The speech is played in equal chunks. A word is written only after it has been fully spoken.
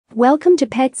Welcome to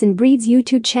Pets and Breeds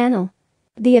YouTube channel.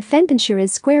 The Affenpinscher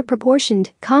is square-proportioned,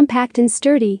 compact and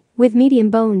sturdy, with medium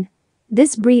bone.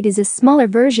 This breed is a smaller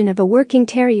version of a working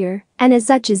terrier, and as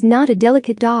such is not a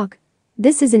delicate dog.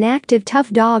 This is an active,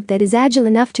 tough dog that is agile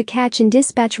enough to catch and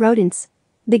dispatch rodents.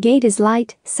 The gait is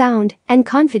light, sound, and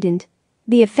confident.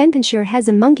 The Affenpinscher has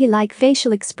a monkey-like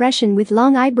facial expression with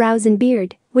long eyebrows and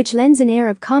beard, which lends an air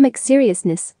of comic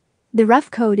seriousness. The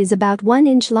rough coat is about 1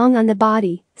 inch long on the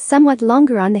body, somewhat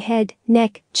longer on the head,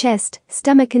 neck, chest,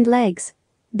 stomach and legs.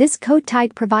 This coat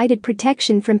type provided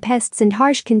protection from pests and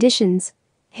harsh conditions.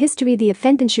 History: the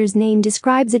Affenpinscher's name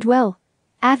describes it well.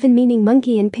 Affen meaning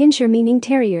monkey and pinscher meaning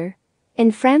terrier.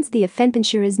 In France the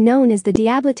Affenpinscher is known as the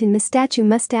Diablotin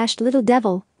mustached little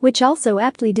devil, which also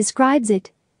aptly describes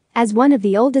it. As one of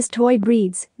the oldest toy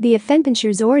breeds, the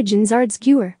Affenpinscher's origins are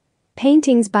obscure.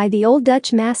 Paintings by the Old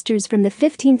Dutch masters from the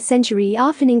 15th century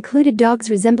often included dogs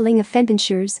resembling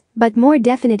Affenpinschers, but more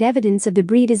definite evidence of the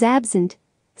breed is absent.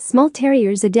 Small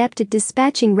terriers adept at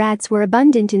dispatching rats were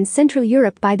abundant in Central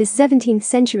Europe by the 17th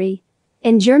century.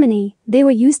 In Germany, they were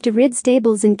used to rid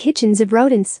stables and kitchens of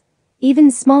rodents.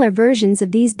 Even smaller versions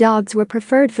of these dogs were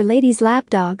preferred for ladies'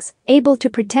 lapdogs, able to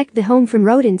protect the home from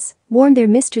rodents, warm their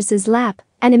mistress's lap,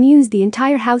 and amuse the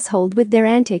entire household with their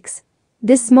antics.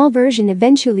 This small version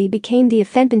eventually became the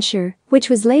Affenpinscher, which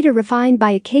was later refined by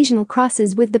occasional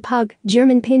crosses with the Pug,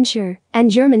 German Pinscher,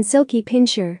 and German Silky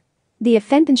Pinscher. The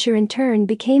Affenpinscher in turn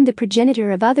became the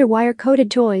progenitor of other wire-coated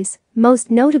toys,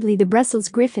 most notably the Brussels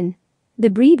Griffon.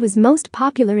 The breed was most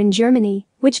popular in Germany,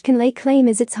 which can lay claim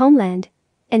as its homeland.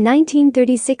 In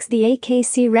 1936 the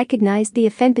AKC recognized the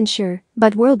Affenpinscher,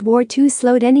 but World War II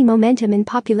slowed any momentum in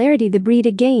popularity the breed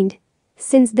had gained.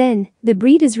 Since then, the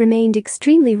breed has remained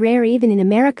extremely rare even in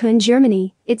America and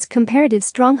Germany, its comparative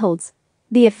strongholds.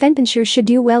 The Affenpinscher should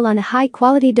do well on a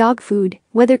high-quality dog food,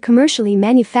 whether commercially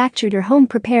manufactured or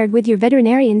home-prepared with your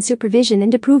veterinarian supervision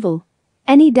and approval.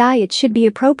 Any diet should be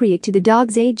appropriate to the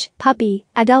dog's age, puppy,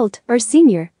 adult, or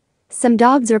senior. Some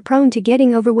dogs are prone to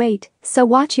getting overweight, so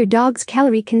watch your dog's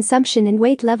calorie consumption and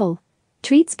weight level.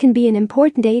 Treats can be an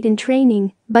important aid in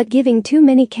training, but giving too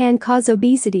many can cause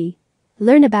obesity.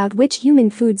 Learn about which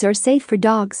human foods are safe for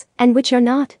dogs and which are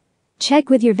not. Check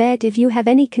with your vet if you have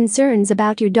any concerns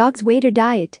about your dog's weight or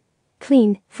diet.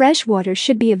 Clean, fresh water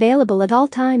should be available at all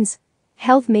times.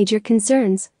 Health: major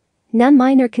concerns. None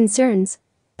minor concerns.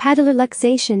 Paddler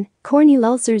luxation, corneal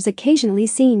ulcers occasionally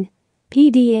seen.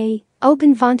 PDA,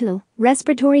 open fontanelle,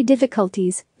 respiratory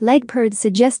difficulties, leg PERD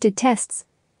suggested tests.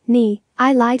 Knee,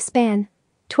 eye lifespan: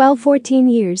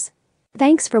 12-14 years.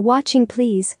 Thanks for watching.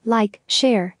 Please like,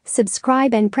 share,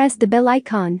 subscribe and press the bell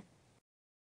icon.